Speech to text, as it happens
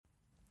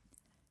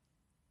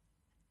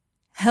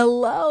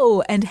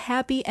Hello, and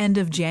happy end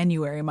of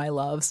January, my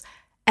loves.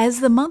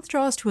 As the month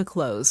draws to a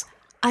close,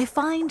 I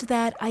find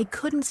that I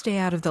couldn't stay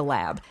out of the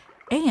lab,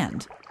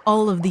 and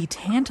all of the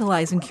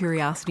tantalizing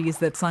curiosities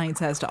that science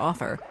has to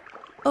offer.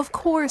 Of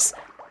course,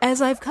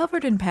 as I've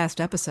covered in past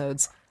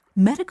episodes,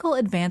 medical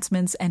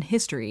advancements and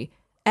history,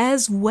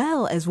 as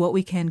well as what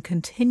we can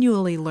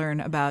continually learn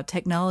about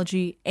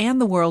technology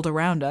and the world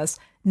around us,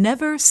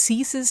 never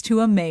ceases to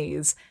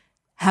amaze.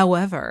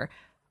 However,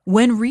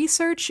 when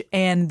research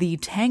and the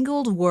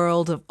tangled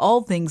world of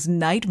all things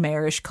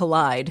nightmarish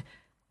collide,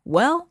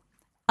 well,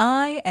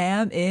 I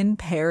am in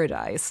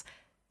paradise.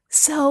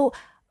 So,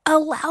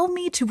 allow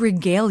me to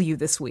regale you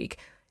this week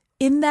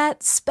in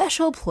that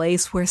special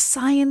place where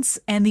science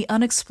and the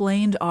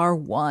unexplained are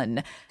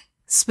one,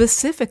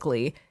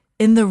 specifically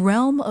in the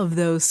realm of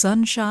those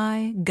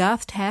sun-shy,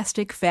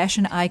 goth-tastic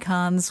fashion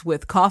icons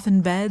with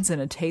coffin beds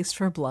and a taste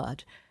for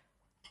blood.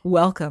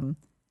 Welcome.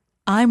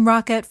 I'm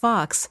Rockette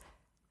Fox,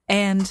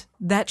 and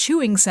that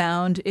chewing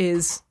sound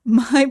is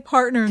my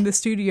partner in the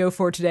studio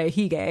for today,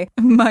 Hige,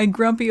 my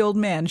grumpy old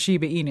man,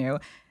 Shiba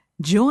Inu.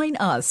 Join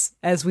us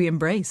as we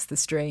embrace the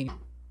strain.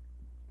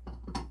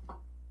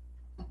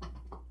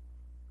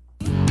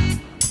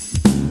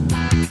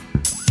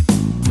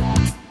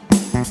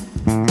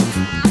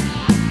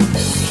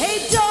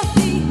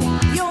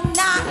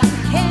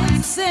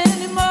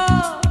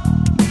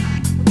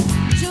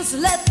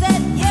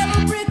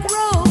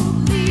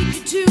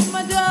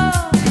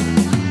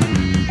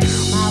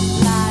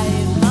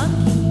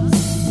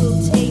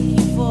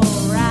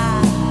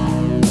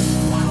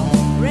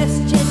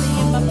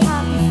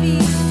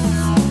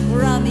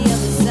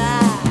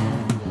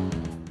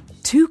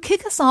 To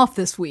kick us off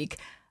this week,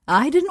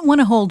 I didn't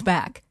want to hold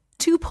back,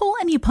 to pull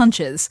any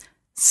punches,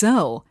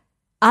 so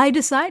I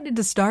decided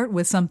to start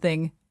with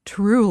something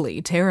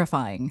truly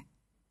terrifying.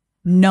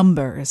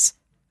 Numbers.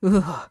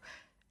 Ugh.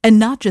 And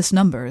not just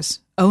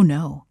numbers, oh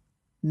no,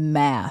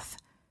 math.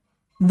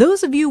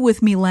 Those of you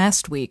with me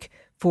last week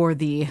for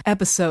the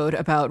episode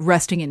about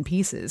resting in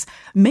pieces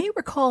may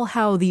recall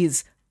how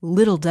these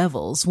little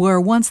devils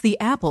were once the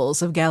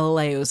apples of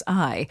Galileo's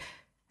eye.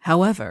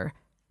 However,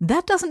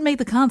 that doesn't make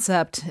the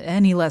concept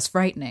any less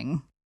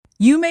frightening.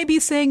 You may be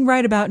saying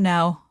right about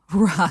now,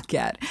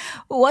 Rockette,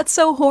 what's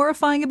so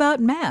horrifying about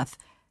math?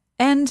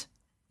 And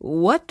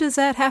what does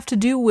that have to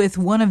do with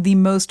one of the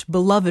most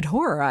beloved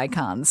horror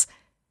icons?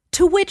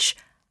 To which,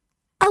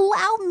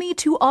 allow me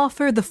to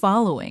offer the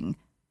following.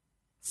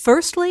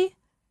 Firstly,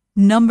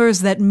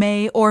 numbers that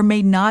may or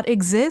may not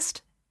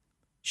exist?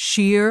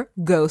 Sheer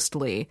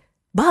ghostly.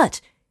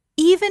 But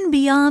even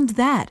beyond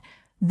that,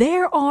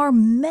 there are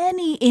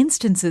many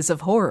instances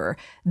of horror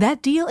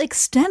that deal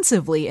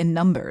extensively in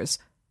numbers,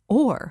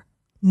 or,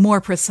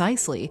 more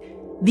precisely,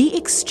 the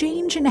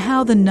exchange in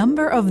how the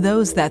number of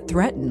those that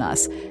threaten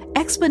us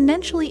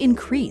exponentially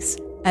increase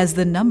as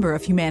the number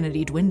of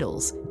humanity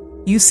dwindles.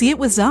 You see it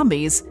with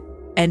zombies,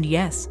 and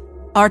yes,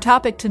 our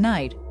topic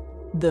tonight,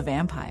 the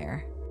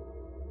vampire.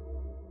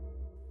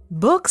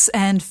 Books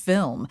and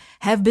film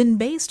have been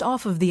based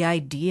off of the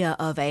idea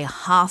of a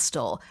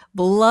hostile,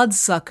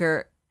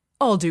 bloodsucker,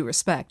 all due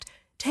respect,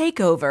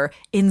 takeover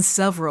in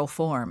several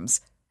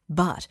forms.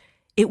 But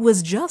it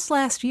was just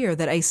last year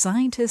that a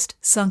scientist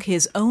sunk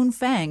his own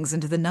fangs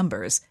into the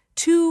numbers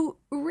to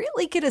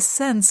really get a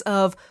sense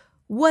of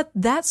what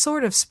that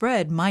sort of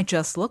spread might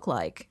just look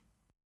like.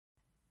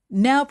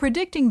 Now,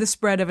 predicting the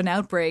spread of an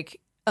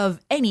outbreak of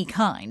any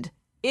kind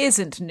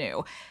isn't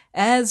new,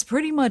 as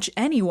pretty much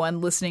anyone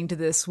listening to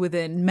this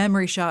within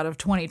memory shot of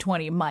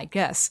 2020 might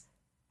guess.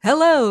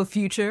 Hello,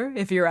 future,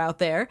 if you're out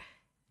there.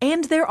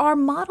 And there are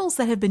models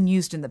that have been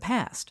used in the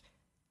past.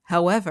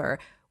 However,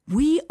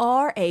 we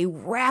are a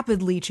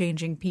rapidly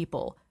changing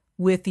people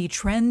with the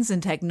trends in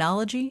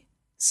technology,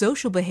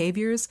 social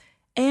behaviors,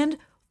 and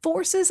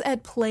forces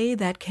at play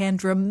that can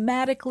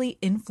dramatically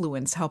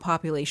influence how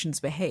populations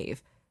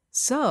behave.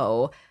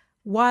 So,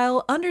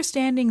 while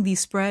understanding the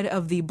spread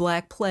of the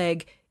Black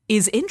Plague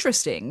is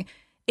interesting,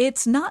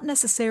 it's not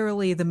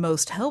necessarily the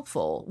most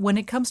helpful when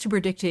it comes to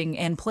predicting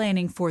and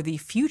planning for the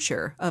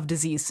future of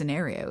disease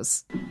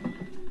scenarios.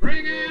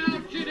 Bring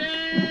out your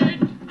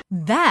dead!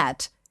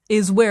 That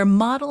is where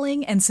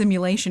modeling and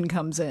simulation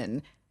comes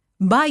in.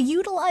 By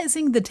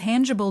utilizing the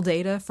tangible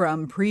data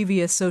from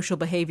previous social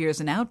behaviors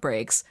and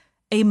outbreaks,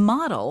 a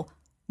model,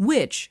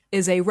 which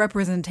is a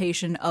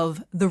representation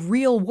of the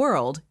real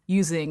world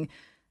using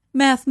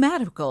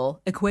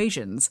mathematical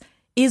equations,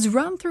 is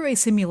run through a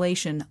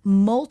simulation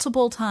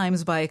multiple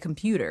times by a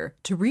computer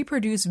to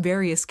reproduce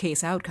various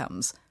case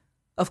outcomes.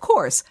 Of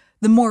course,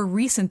 the more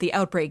recent the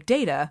outbreak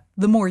data,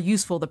 the more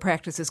useful the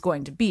practice is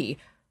going to be.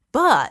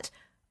 But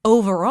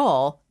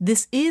overall,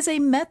 this is a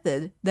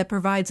method that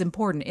provides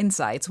important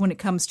insights when it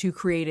comes to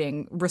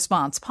creating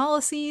response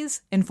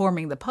policies,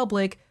 informing the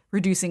public,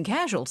 reducing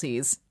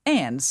casualties,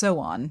 and so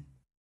on.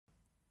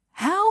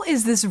 How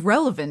is this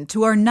relevant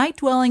to our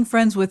night-dwelling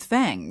friends with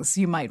fangs,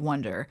 you might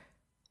wonder?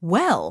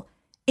 Well,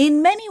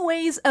 in many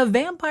ways, a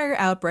vampire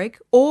outbreak,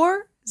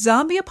 or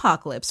zombie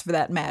apocalypse for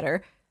that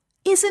matter,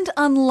 isn't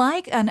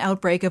unlike an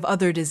outbreak of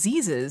other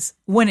diseases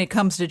when it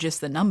comes to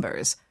just the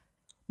numbers.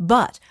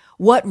 But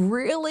what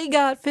really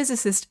got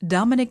physicist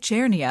Dominik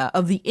Czernia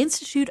of the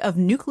Institute of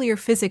Nuclear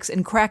Physics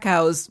in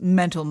Krakow's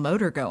mental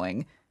motor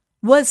going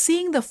was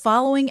seeing the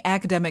following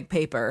academic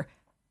paper,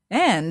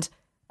 and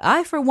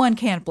I for one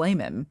can't blame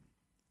him.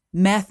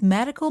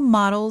 Mathematical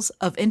Models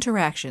of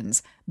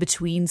Interactions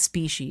Between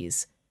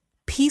Species.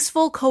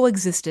 Peaceful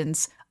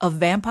Coexistence of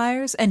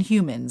Vampires and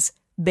Humans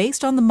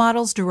based on the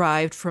models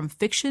derived from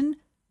fiction,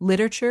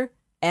 literature,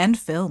 and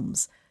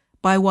films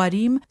by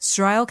Wadim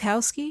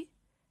Strelkowski,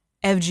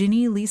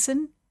 Evgeny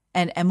Leeson,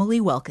 and Emily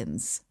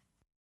Welkins.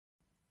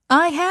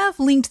 I have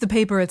linked the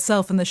paper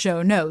itself in the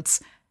show notes,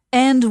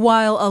 and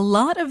while a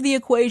lot of the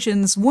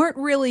equations weren't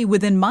really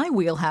within my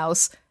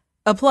wheelhouse,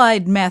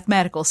 applied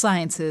mathematical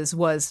sciences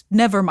was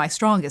never my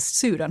strongest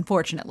suit,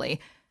 unfortunately,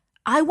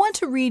 I want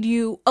to read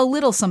you a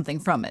little something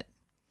from it.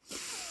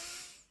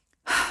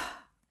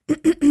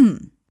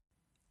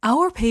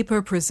 Our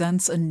paper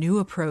presents a new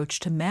approach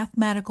to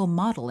mathematical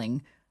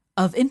modeling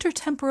of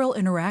intertemporal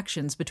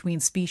interactions between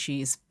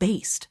species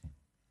based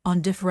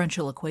on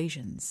differential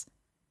equations.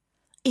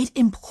 It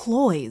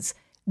employs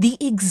the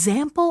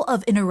example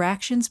of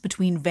interactions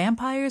between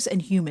vampires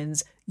and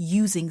humans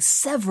using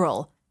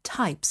several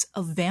types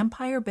of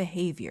vampire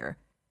behavior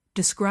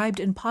described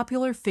in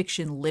popular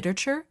fiction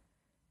literature,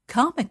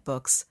 comic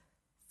books,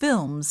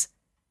 films,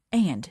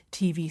 and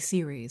TV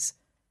series.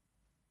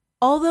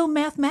 Although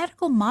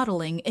mathematical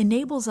modeling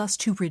enables us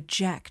to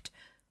reject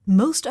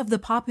most of the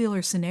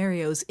popular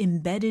scenarios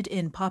embedded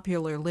in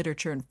popular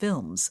literature and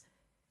films,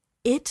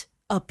 it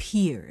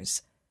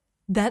appears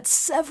that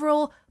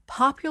several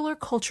popular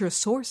culture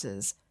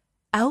sources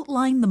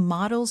outline the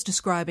models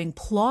describing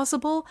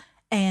plausible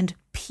and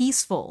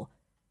peaceful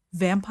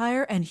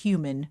vampire and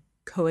human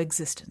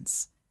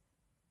coexistence.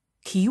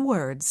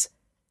 Keywords: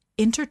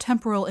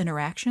 intertemporal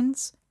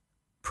interactions,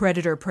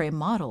 predator-prey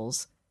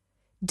models,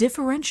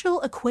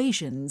 differential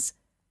equations,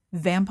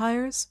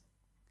 vampires,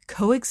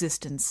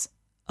 coexistence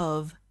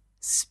of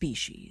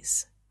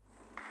species.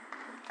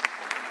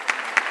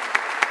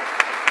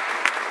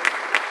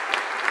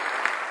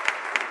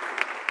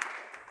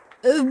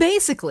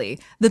 Basically,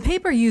 the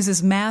paper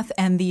uses math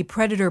and the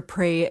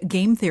predator-prey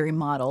game theory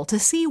model to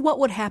see what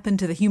would happen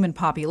to the human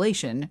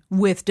population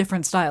with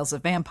different styles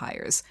of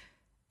vampires.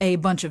 A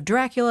bunch of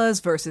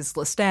Draculas versus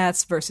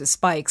Lestats versus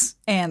Spikes,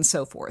 and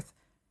so forth.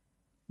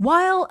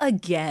 While,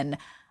 again,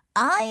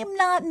 I'm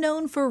not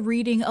known for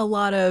reading a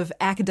lot of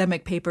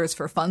academic papers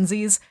for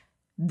funsies,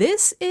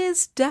 this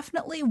is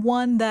definitely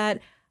one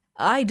that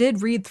I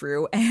did read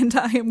through and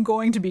I am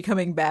going to be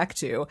coming back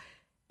to,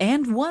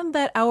 and one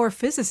that our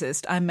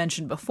physicist I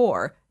mentioned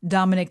before,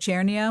 Dominik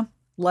Czernia,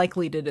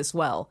 likely did as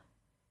well.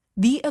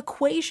 The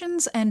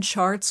equations and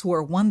charts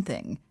were one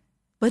thing,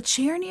 but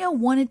Czernia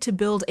wanted to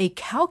build a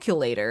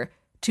calculator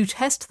to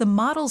test the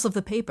models of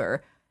the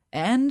paper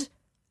and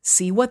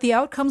see what the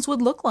outcomes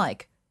would look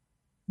like.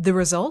 The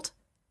result?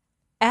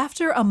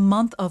 After a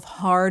month of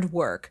hard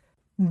work,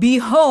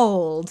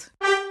 behold!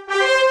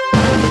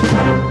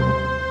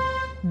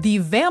 The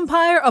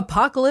Vampire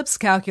Apocalypse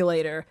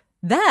Calculator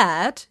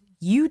that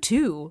you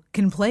too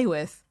can play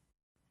with.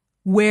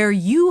 Where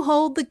you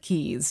hold the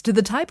keys to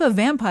the type of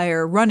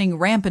vampire running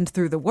rampant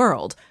through the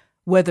world,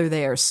 whether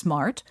they are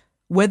smart,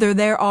 whether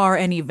there are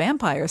any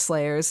vampire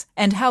slayers,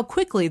 and how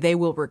quickly they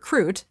will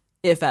recruit,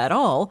 if at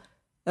all.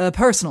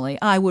 Personally,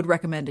 I would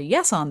recommend a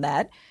yes on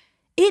that.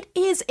 It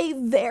is a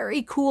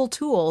very cool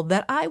tool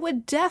that I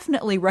would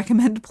definitely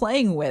recommend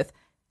playing with,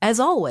 as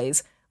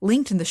always,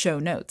 linked in the show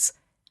notes,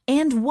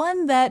 and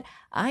one that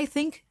I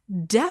think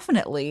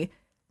definitely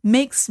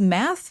makes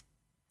math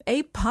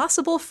a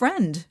possible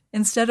friend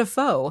instead of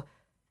foe.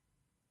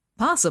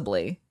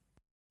 Possibly.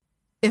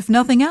 If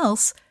nothing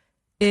else,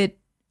 it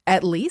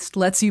at least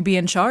lets you be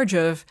in charge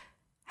of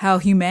how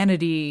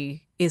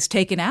humanity is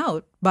taken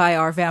out by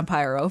our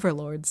vampire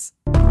overlords.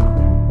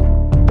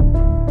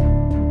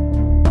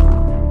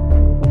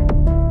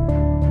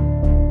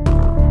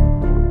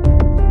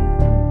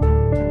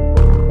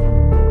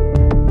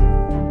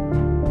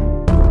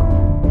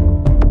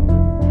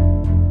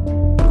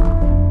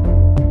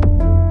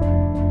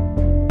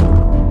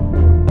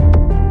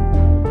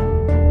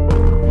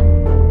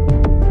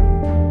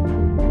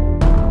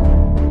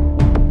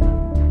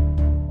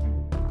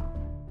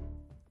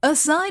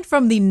 Aside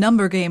from the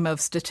number game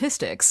of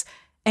statistics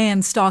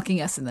and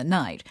stalking us in the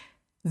night,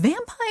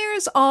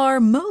 vampires are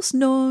most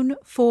known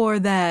for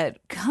that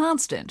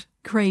constant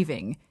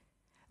craving.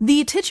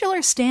 The titular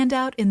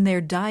standout in their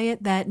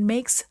diet that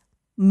makes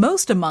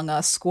most among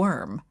us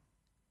squirm: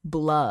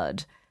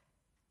 blood.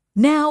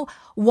 Now,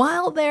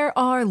 while there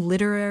are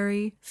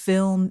literary,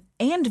 film,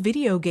 and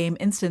video game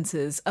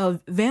instances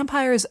of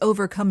vampires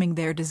overcoming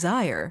their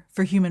desire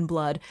for human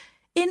blood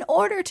in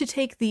order to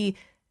take the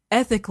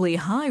ethically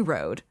high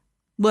road,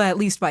 well, at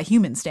least by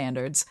human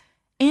standards,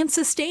 and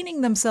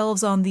sustaining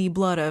themselves on the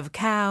blood of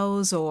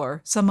cows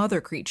or some other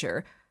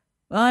creature.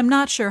 I'm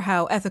not sure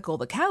how ethical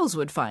the cows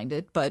would find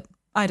it, but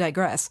I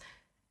digress.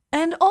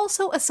 And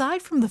also,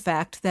 aside from the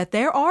fact that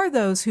there are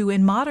those who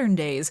in modern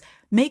days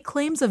make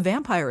claims of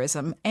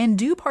vampirism and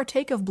do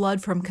partake of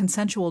blood from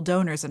consensual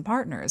donors and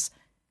partners,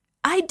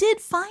 I did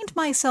find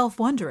myself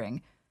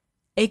wondering,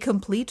 a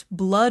complete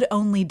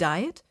blood-only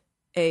diet?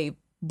 A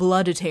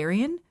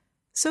blooditarian,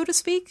 so to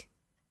speak?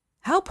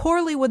 How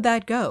poorly would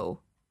that go?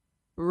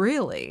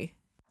 Really?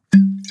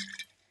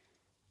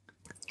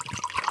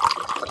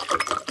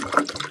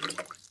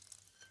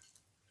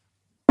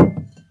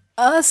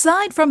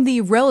 Aside from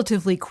the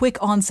relatively quick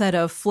onset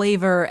of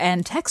flavor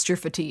and texture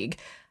fatigue,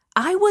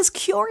 I was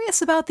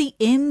curious about the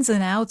ins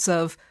and outs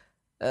of,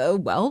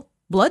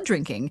 blood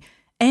drinking.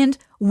 And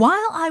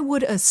while I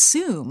would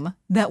assume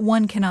that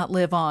one cannot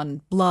live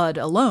on blood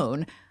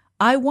alone,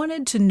 I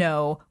wanted to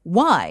know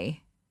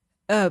why.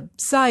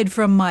 Aside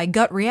from my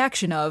gut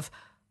reaction of,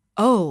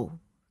 oh,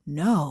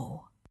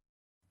 no.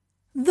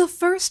 The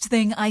first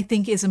thing I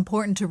think is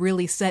important to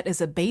really set as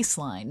a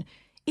baseline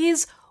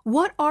is,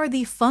 what are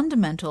the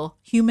fundamental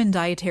human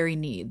dietary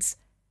needs?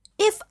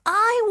 If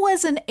I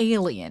was an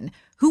alien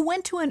who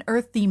went to an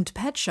Earth-themed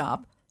pet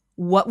shop,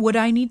 what would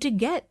I need to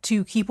get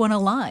to keep one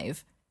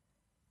alive?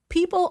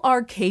 People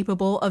are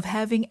capable of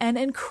having an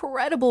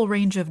incredible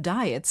range of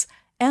diets,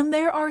 and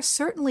there are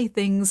certainly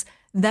things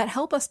that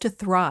help us to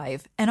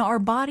thrive and our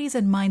bodies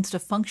and minds to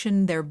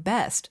function their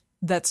best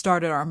that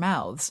start at our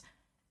mouths.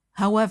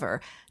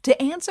 However,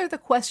 to answer the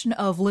question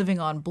of living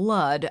on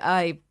blood,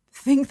 I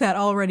think that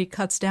already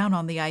cuts down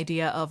on the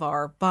idea of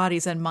our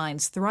bodies and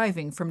minds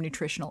thriving from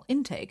nutritional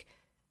intake,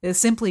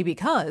 simply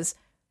because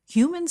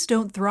humans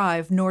don't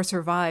thrive nor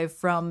survive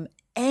from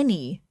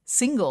any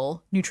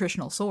single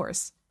nutritional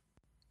source.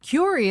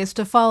 Curious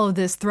to follow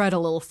this thread a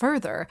little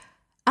further,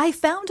 I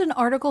found an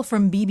article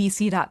from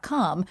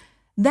BBC.com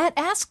that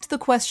asked the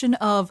question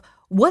of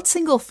what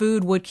single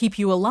food would keep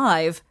you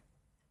alive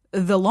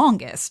the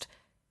longest.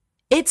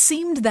 It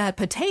seemed that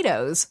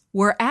potatoes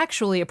were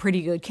actually a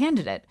pretty good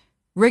candidate,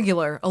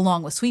 regular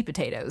along with sweet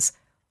potatoes,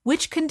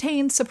 which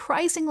contain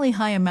surprisingly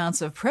high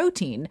amounts of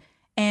protein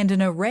and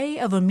an array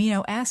of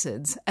amino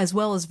acids as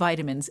well as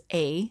vitamins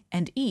A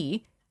and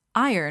E,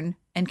 iron,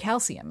 and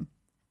calcium.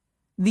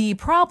 The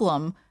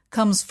problem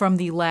comes from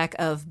the lack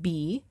of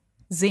B,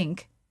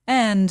 zinc,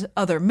 and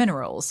other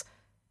minerals,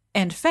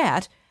 and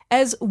fat,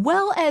 as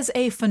well as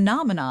a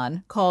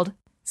phenomenon called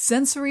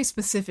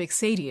sensory-specific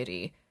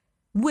satiety,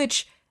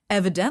 which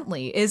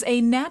evidently is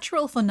a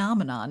natural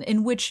phenomenon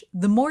in which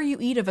the more you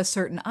eat of a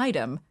certain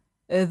item,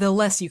 the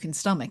less you can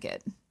stomach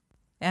it.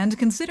 And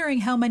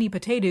considering how many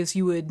potatoes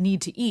you would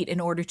need to eat in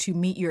order to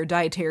meet your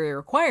dietary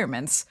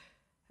requirements,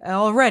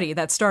 already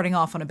that's starting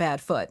off on a bad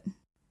foot.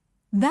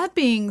 That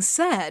being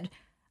said,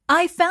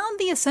 I found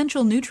the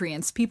essential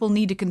nutrients people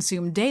need to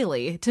consume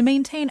daily to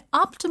maintain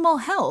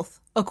optimal health,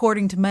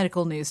 according to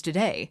Medical News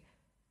Today.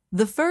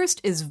 The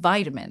first is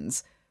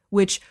vitamins,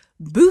 which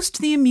boost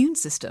the immune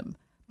system,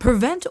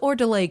 prevent or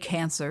delay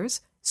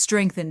cancers,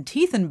 strengthen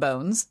teeth and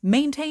bones,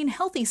 maintain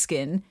healthy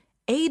skin,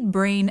 aid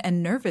brain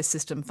and nervous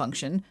system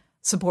function,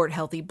 support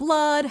healthy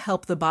blood,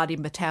 help the body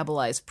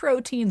metabolize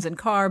proteins and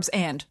carbs,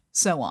 and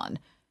so on.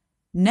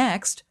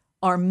 Next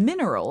are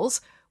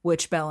minerals,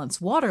 which balance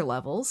water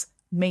levels,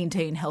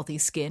 maintain healthy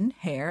skin,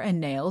 hair,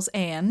 and nails,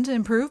 and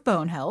improve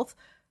bone health.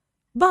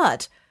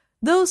 But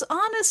those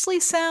honestly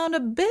sound a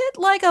bit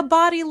like a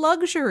body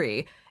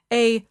luxury,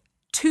 a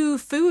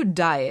two-food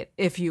diet,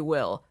 if you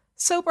will,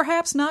 so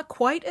perhaps not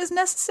quite as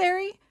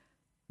necessary?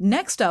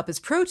 Next up is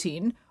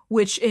protein,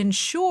 which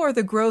ensure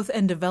the growth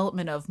and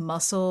development of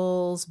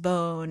muscles,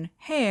 bone,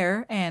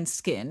 hair, and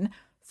skin,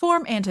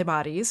 form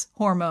antibodies,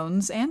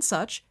 hormones, and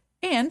such,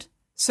 and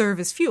serve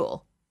as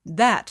fuel.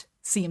 That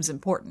seems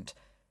important.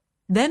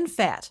 Then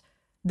fat,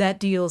 that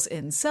deals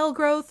in cell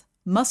growth,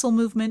 muscle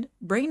movement,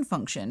 brain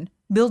function,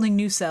 building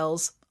new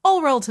cells,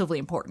 all relatively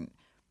important.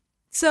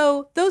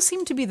 So those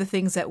seem to be the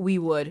things that we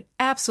would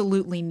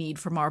absolutely need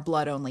from our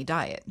blood-only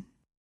diet.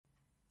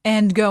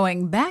 And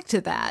going back to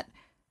that,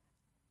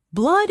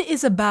 blood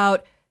is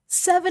about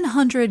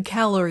 700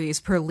 calories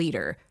per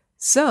liter.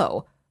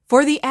 So,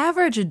 for the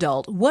average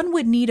adult, one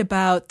would need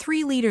about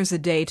 3 liters a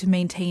day to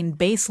maintain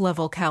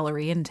base-level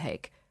calorie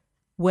intake.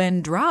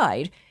 When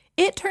dried,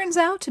 it turns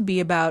out to be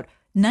about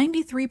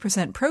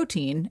 93%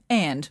 protein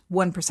and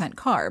 1%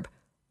 carb,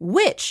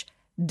 which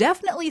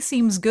definitely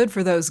seems good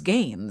for those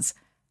gains.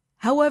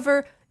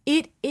 However,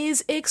 it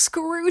is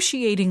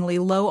excruciatingly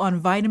low on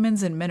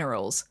vitamins and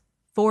minerals.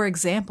 For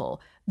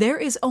example, there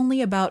is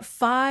only about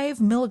 5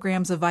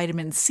 milligrams of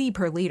vitamin C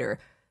per liter,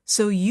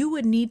 so you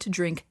would need to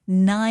drink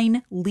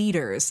 9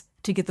 liters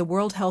to get the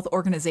World Health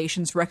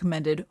Organization's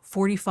recommended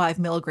 45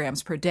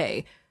 milligrams per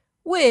day,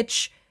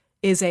 which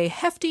is a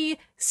hefty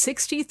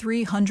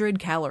 6,300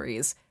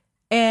 calories.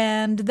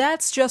 And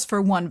that's just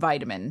for one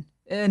vitamin,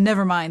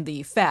 never mind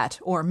the fat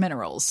or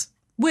minerals.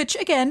 Which,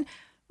 again,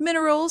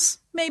 minerals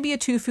may be a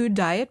two-food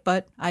diet,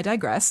 but I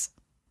digress.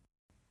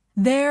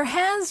 There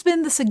has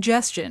been the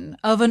suggestion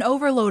of an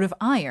overload of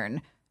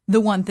iron,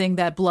 the one thing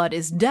that blood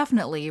is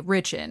definitely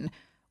rich in,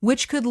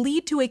 which could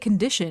lead to a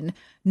condition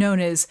known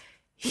as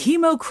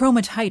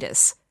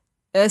hemochromatitis.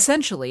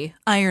 Essentially,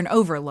 iron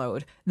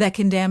overload that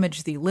can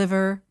damage the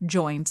liver,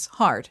 joints,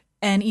 heart,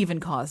 and even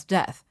cause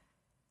death.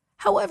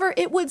 However,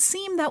 it would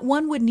seem that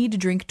one would need to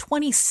drink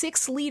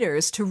 26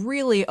 liters to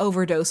really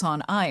overdose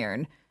on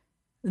iron.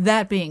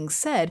 That being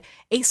said,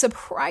 a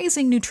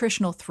surprising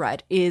nutritional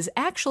threat is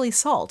actually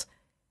salt.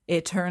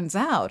 It turns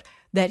out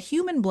that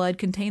human blood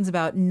contains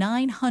about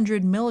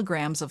 900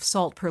 milligrams of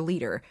salt per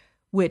liter,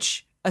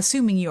 which,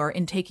 assuming you are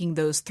intaking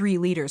those 3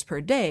 liters per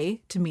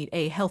day to meet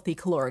a healthy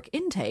caloric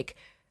intake,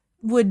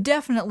 would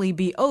definitely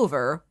be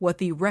over what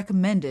the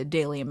recommended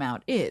daily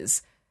amount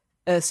is,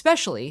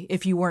 especially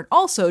if you weren't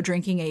also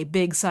drinking a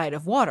big side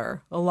of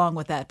water along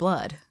with that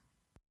blood.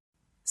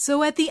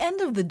 So at the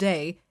end of the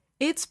day,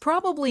 it's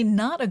probably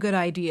not a good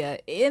idea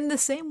in the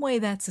same way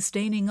that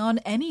sustaining on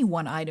any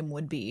one item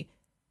would be,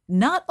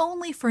 not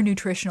only for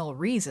nutritional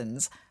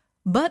reasons,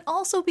 but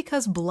also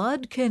because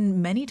blood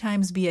can many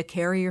times be a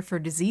carrier for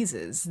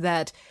diseases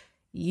that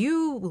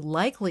you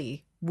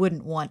likely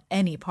wouldn't want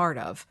any part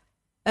of.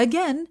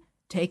 Again,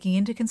 taking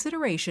into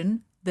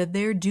consideration that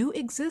there do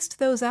exist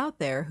those out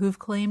there who've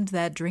claimed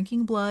that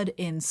drinking blood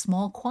in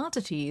small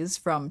quantities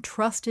from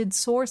trusted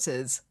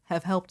sources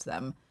have helped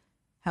them.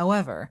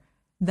 However,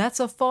 that's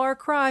a far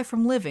cry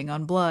from living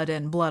on blood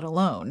and blood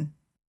alone.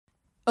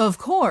 Of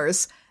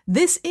course,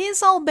 this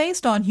is all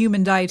based on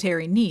human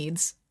dietary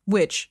needs,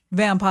 which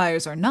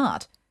vampires are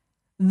not.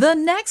 The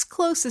next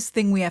closest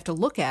thing we have to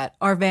look at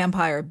are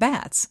vampire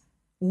bats,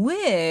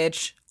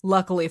 which,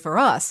 luckily for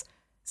us,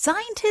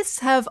 scientists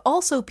have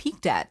also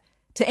peeked at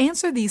to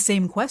answer these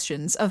same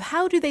questions of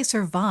how do they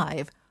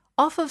survive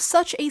off of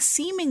such a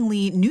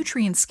seemingly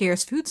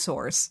nutrient-scarce food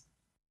source.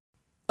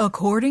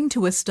 According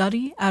to a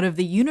study out of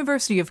the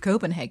University of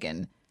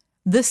Copenhagen,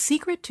 the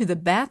secret to the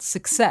bat's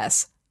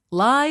success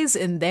lies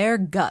in their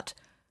gut,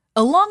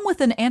 along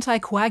with an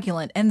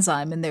anticoagulant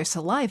enzyme in their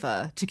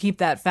saliva to keep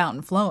that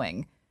fountain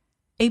flowing,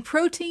 a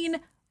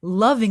protein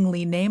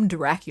lovingly named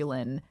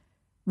Draculin,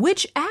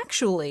 which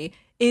actually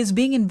is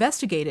being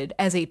investigated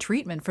as a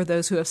treatment for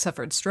those who have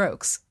suffered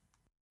strokes.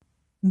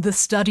 The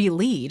study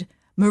lead,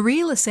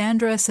 Marie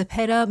Lysandra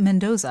Cepeda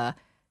Mendoza,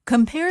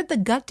 compared the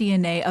gut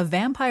DNA of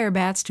vampire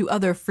bats to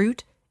other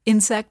fruit,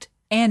 insect,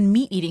 and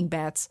meat-eating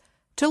bats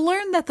to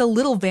learn that the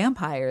little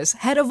vampires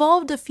had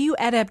evolved a few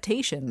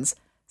adaptations,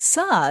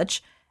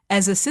 such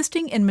as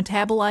assisting in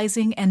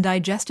metabolizing and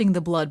digesting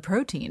the blood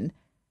protein,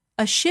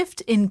 a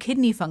shift in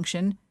kidney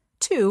function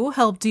to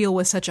help deal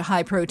with such a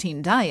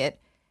high-protein diet,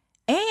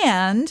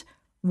 and,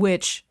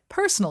 which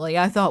personally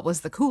I thought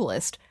was the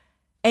coolest,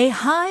 a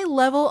high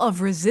level of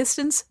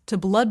resistance to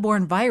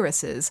bloodborne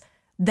viruses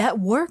that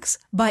works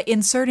by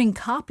inserting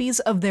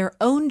copies of their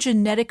own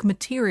genetic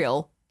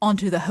material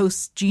onto the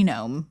host's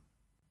genome.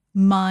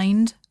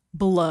 Mind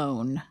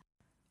blown.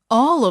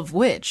 All of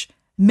which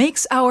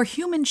makes our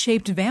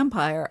human-shaped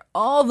vampire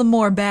all the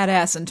more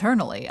badass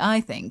internally,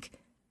 I think.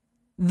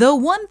 The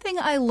one thing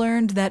I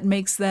learned that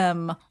makes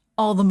them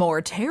all the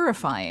more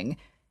terrifying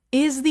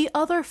is the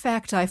other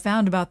fact I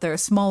found about their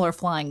smaller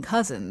flying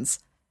cousins,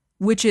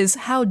 which is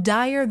how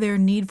dire their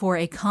need for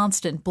a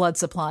constant blood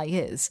supply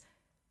is.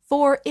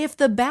 For if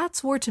the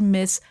bats were to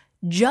miss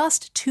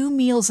just 2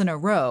 meals in a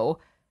row,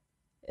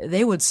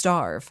 they would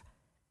starve.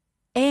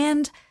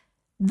 And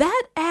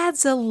that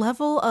adds a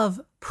level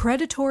of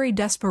predatory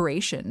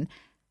desperation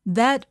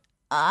that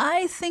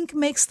I think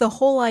makes the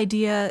whole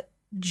idea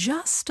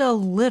just a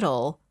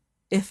little,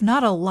 if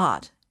not a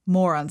lot,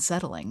 more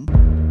unsettling.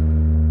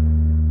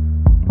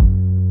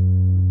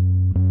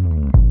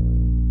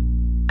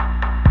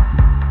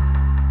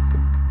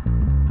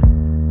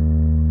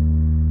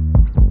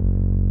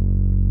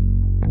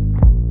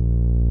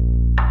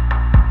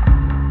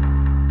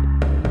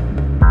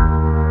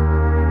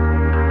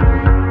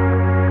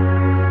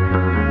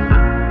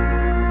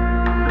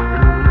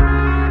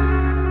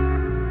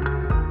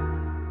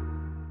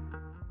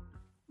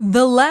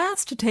 The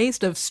last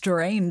taste of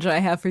strange I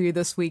have for you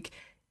this week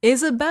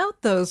is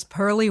about those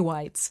pearly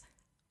whites.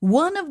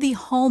 One of the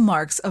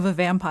hallmarks of a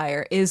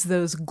vampire is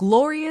those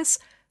glorious,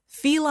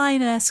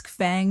 feline-esque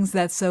fangs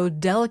that so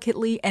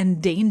delicately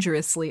and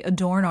dangerously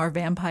adorn our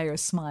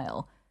vampire's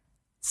smile.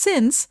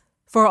 Since,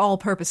 for all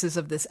purposes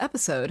of this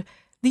episode,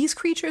 these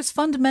creatures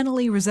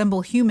fundamentally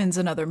resemble humans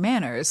in other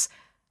manners,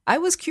 I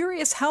was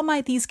curious how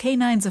might these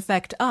canines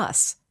affect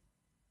us?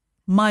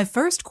 My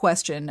first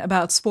question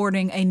about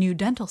sporting a new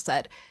dental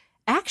set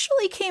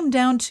actually came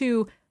down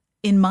to,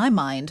 in my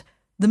mind,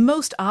 the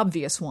most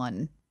obvious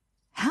one.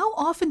 How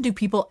often do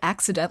people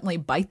accidentally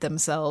bite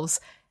themselves,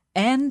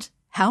 and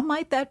how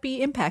might that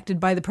be impacted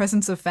by the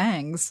presence of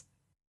fangs?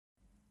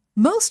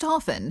 Most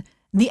often,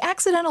 the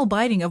accidental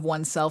biting of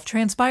oneself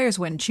transpires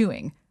when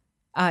chewing.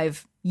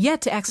 I've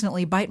yet to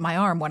accidentally bite my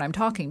arm when I'm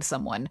talking to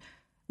someone,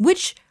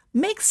 which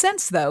makes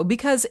sense though,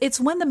 because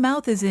it's when the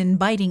mouth is in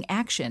biting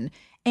action,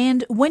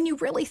 and when you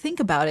really think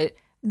about it,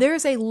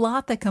 there's a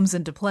lot that comes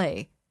into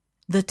play.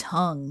 The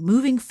tongue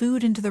moving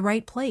food into the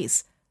right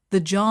place, the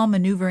jaw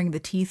maneuvering the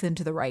teeth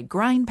into the right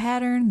grind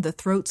pattern, the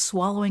throat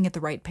swallowing at the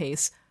right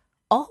pace,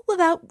 all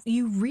without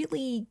you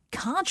really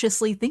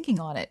consciously thinking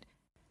on it.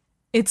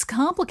 It's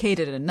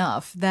complicated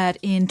enough that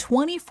in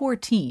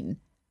 2014,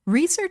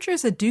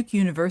 researchers at Duke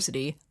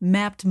University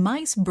mapped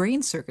mice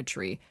brain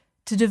circuitry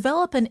to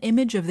develop an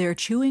image of their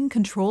chewing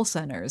control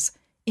centers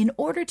in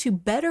order to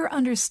better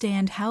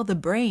understand how the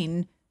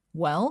brain,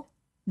 well,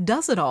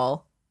 does it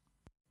all.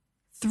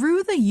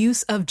 Through the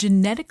use of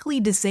genetically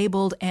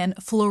disabled and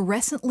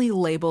fluorescently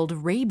labeled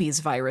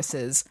rabies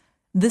viruses,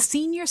 the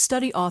senior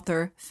study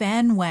author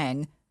Fan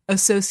Wang,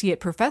 associate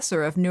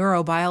professor of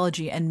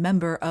neurobiology and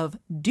member of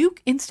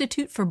Duke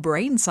Institute for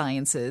Brain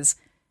Sciences,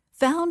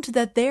 found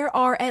that there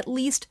are at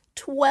least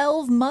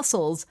 12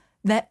 muscles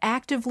that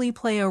actively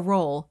play a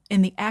role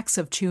in the acts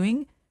of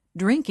chewing,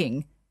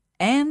 drinking,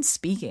 and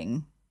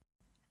speaking.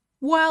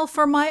 While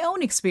for my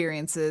own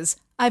experiences,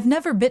 I've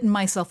never bitten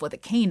myself with a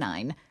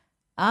canine,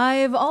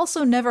 I've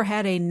also never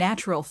had a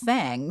natural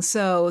fang,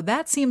 so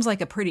that seems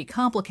like a pretty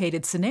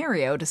complicated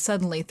scenario to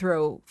suddenly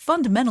throw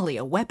fundamentally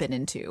a weapon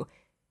into,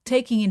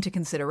 taking into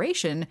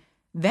consideration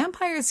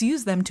vampires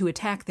use them to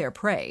attack their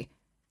prey.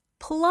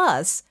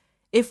 Plus,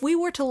 if we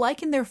were to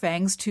liken their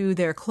fangs to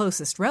their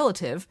closest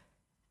relative,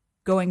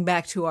 going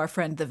back to our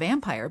friend the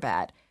vampire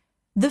bat,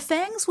 the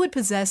fangs would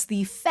possess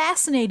the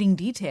fascinating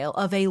detail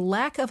of a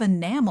lack of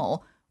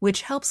enamel,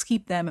 which helps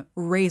keep them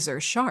razor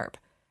sharp.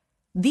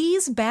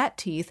 These bat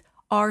teeth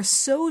are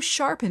so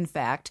sharp, in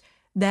fact,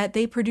 that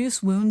they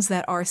produce wounds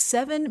that are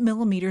 7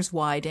 millimeters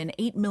wide and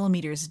 8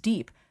 millimeters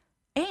deep,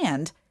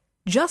 and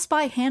just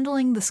by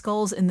handling the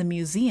skulls in the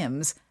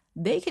museums,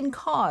 they can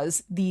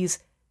cause these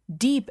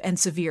deep and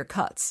severe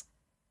cuts.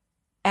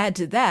 Add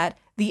to that,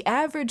 the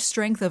average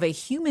strength of a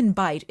human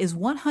bite is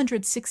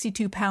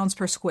 162 pounds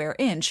per square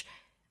inch.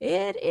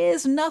 It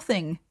is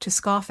nothing to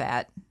scoff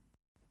at.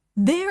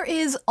 There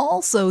is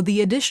also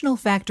the additional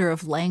factor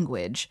of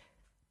language.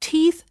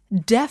 Teeth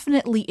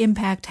definitely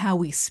impact how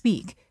we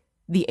speak,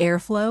 the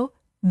airflow,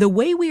 the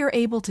way we are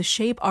able to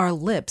shape our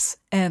lips,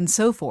 and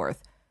so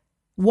forth.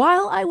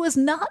 While I was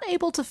not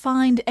able to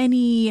find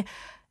any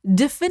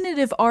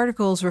definitive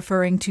articles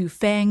referring to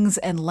fangs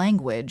and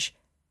language,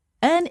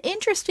 an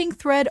interesting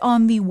thread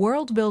on the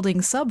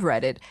world-building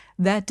subreddit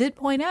that did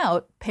point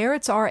out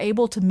parrots are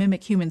able to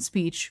mimic human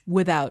speech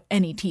without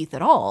any teeth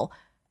at all,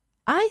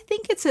 I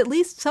think it's at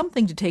least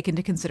something to take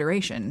into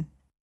consideration.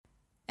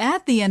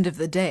 At the end of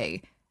the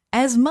day,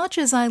 as much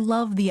as I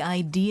love the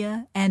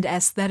idea and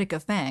aesthetic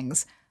of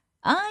fangs,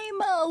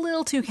 I'm a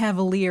little too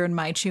cavalier in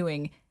my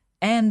chewing,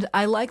 and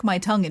I like my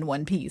tongue in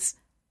one piece.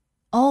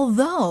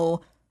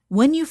 Although,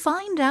 when you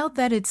find out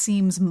that it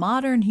seems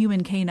modern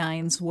human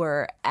canines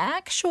were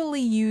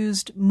actually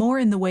used more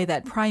in the way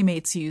that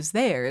primates use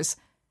theirs,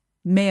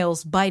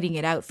 males biting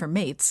it out for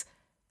mates,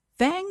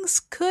 fangs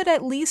could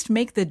at least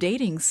make the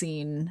dating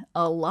scene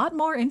a lot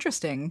more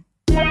interesting.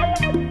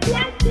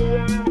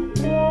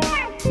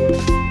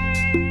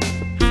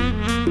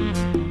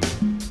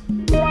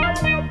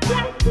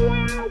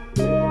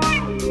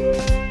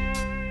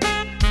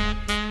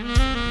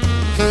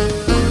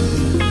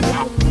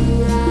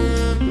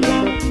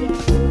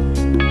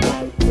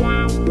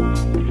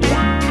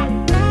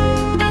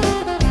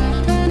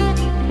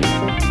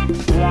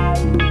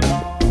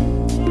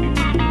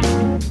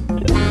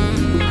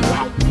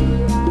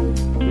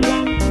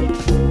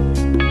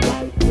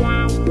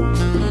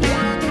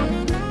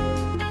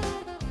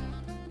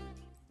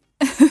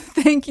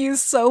 Thank you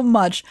so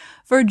much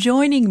for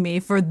joining me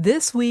for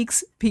this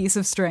week's Piece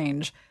of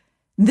Strange.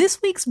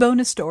 This week's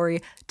bonus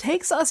story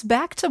takes us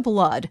back to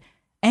blood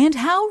and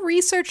how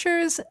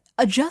researchers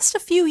just a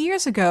few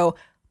years ago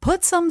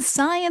put some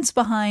science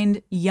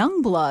behind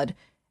young blood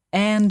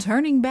and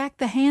turning back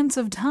the hands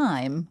of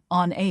time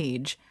on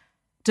age.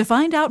 To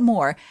find out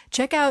more,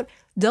 check out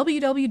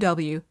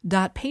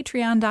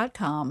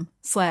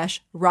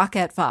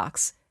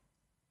www.patreon.com/rocketfox.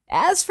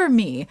 As for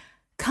me,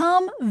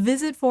 come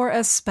visit for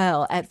a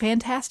spell at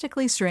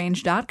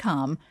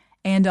fantasticallystrange.com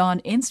and on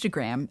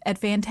Instagram at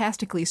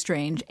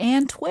fantasticallystrange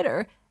and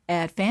Twitter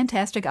at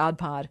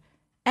fantasticoddpod.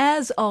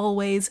 As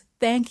always,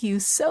 thank you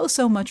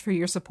so much for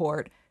your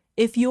support.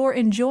 If you're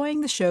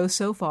enjoying the show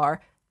so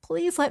far,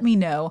 please let me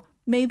know,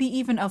 maybe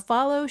even a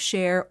follow,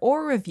 share,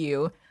 or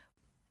review.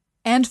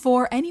 And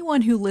for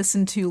anyone who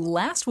listened to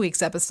last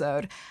week's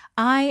episode,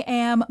 I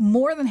am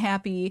more than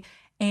happy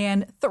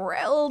and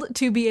thrilled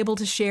to be able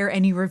to share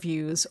any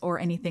reviews or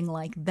anything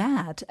like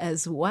that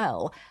as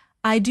well.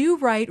 I do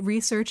write,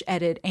 research,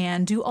 edit,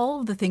 and do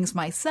all of the things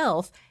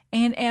myself,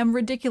 and am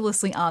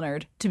ridiculously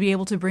honored to be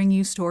able to bring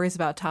you stories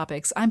about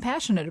topics I'm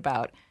passionate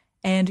about.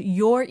 And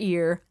your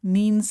ear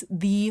means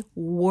the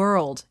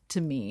world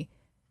to me.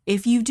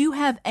 If you do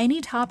have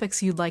any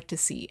topics you'd like to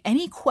see,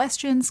 any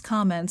questions,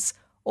 comments,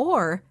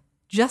 or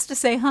just to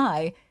say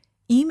hi,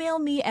 email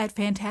me at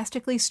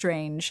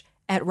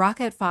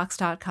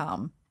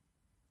fantasticallystrange@rocketfox.com.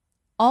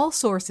 All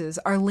sources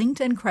are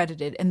linked and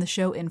credited in the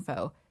show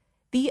info.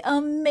 The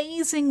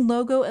amazing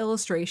logo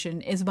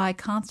illustration is by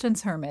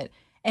Constance Hermit,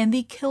 and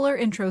the killer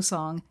intro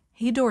song,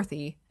 Hey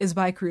Dorothy, is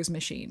by Cruise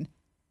Machine.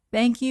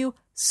 Thank you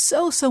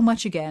so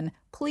much again.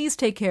 Please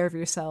take care of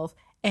yourself,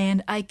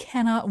 and I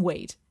cannot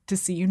wait to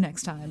see you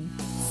next time.